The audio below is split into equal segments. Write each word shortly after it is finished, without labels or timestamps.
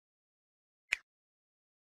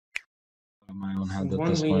my own hand So at one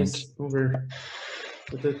this win point. is over.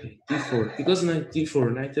 But okay, d4. He goes knight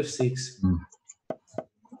d4, knight f6.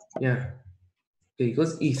 Yeah. Okay, he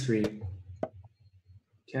goes e3.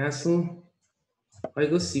 Castle. I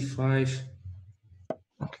go c5.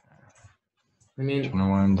 Okay. I Do you mean, know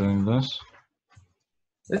why I'm doing this?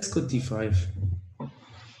 let's go d5.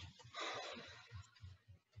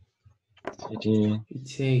 CD, He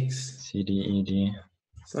takes. CD, ED.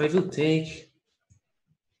 So I will take.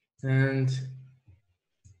 And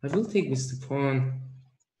I will take with the pawn.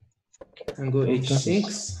 And go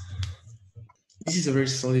h6. This is a very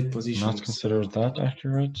solid position. Not considered that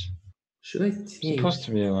accurate. Should I It's take? supposed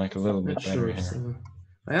to be like a little bit Not better sure. here. So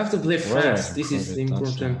I have to play Whether I fast. can This prove is it,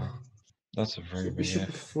 important. That's a very So big bishop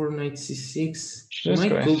if. f4, knight c6. Should I just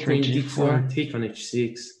go might go f3, queen g4? d2 and take on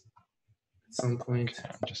h6 at some point. Okay,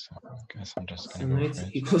 I guess I'm just So gonna go knight for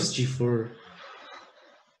it. equals g4.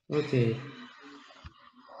 Okay.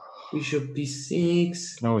 Bishop b6. You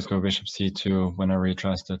can always go bishop c2 whenever he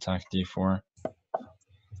tries to attack d4.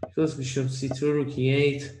 Goes bishop c2, rook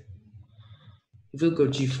e8. He will go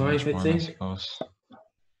g5, I I think. suppose.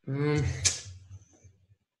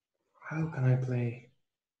 How can I play?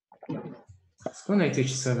 Let's go knight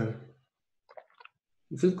h7.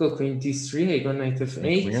 If we go queen d3, I go knight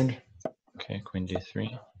f8. Weird. Okay, queen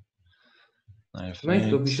d3. Knight f8. Might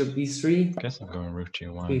go bishop b3. Guess I'm going rook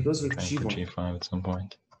g1. Okay, it goes rook Trying for g1. g5 at some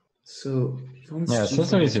point. So he wants Yeah, it's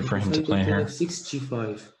g5. not easy for him to play here. f6,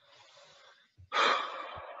 g5.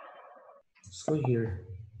 Let's go here.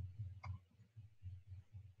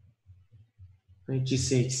 Knight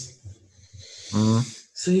g6.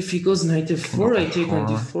 So if he goes knight f4, I take on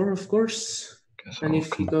d4, of course. And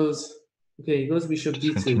if he goes, okay, he goes bishop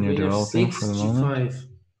d2, queen f6, g5.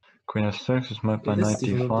 Queen f6 is met by knight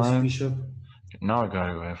d5. Bishop. Now I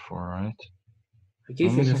gotta go f4, right? I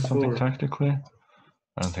gave him f4. Something tactically?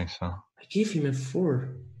 I don't think so. I gave him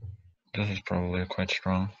f4. This is probably quite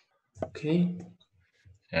strong. Okay.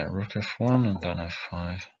 Yeah, rook f1 and then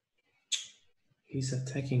f5. He's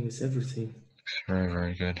attacking with everything. Looks very,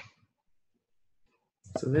 very good.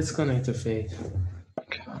 So let's go knight f8.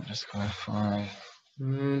 Okay, I'll just go f5.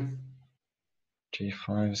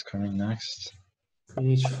 G5 is coming next.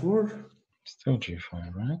 Queen h4. Still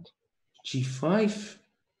g5, right? G5.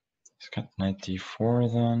 He's got knight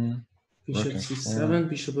d4 then. Bishop c7,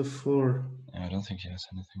 bishop f4. Yeah, I don't think he has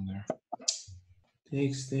anything there.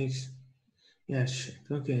 Takes. Yeah, shit.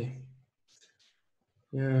 Okay.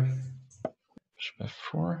 Yeah. Bishop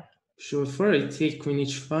f4. Bishop f4, I take queen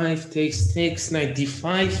h5, takes, knight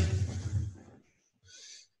d5.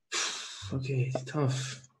 Okay,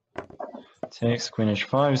 tough. Takes, queen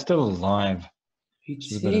h5, still alive. He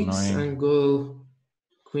takes and go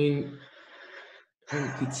queen,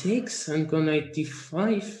 and he takes and go knight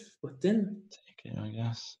d5, but then take it, I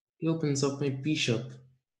guess. He opens up my bishop.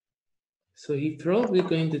 So he probably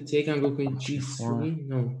going to take and go queen g3.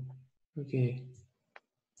 No. Okay.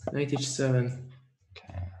 Knight h7.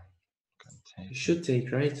 Okay. He should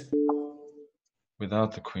take, right?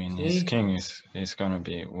 Without the queen, his king is gonna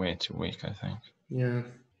be way too weak, I think. Yeah,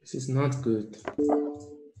 this is not good.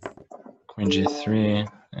 Queen g3.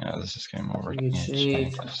 Yeah, this is game over. King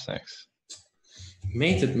h8. f6.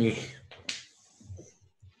 Mated me.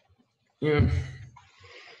 Yeah.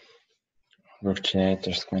 Rook g8,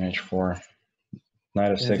 there's queen h4.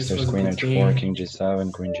 Knight f6, there's queen h4, king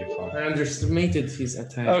g7, queen g5. I underestimated his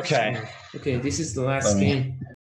attack. Okay. So, okay, this is the last game.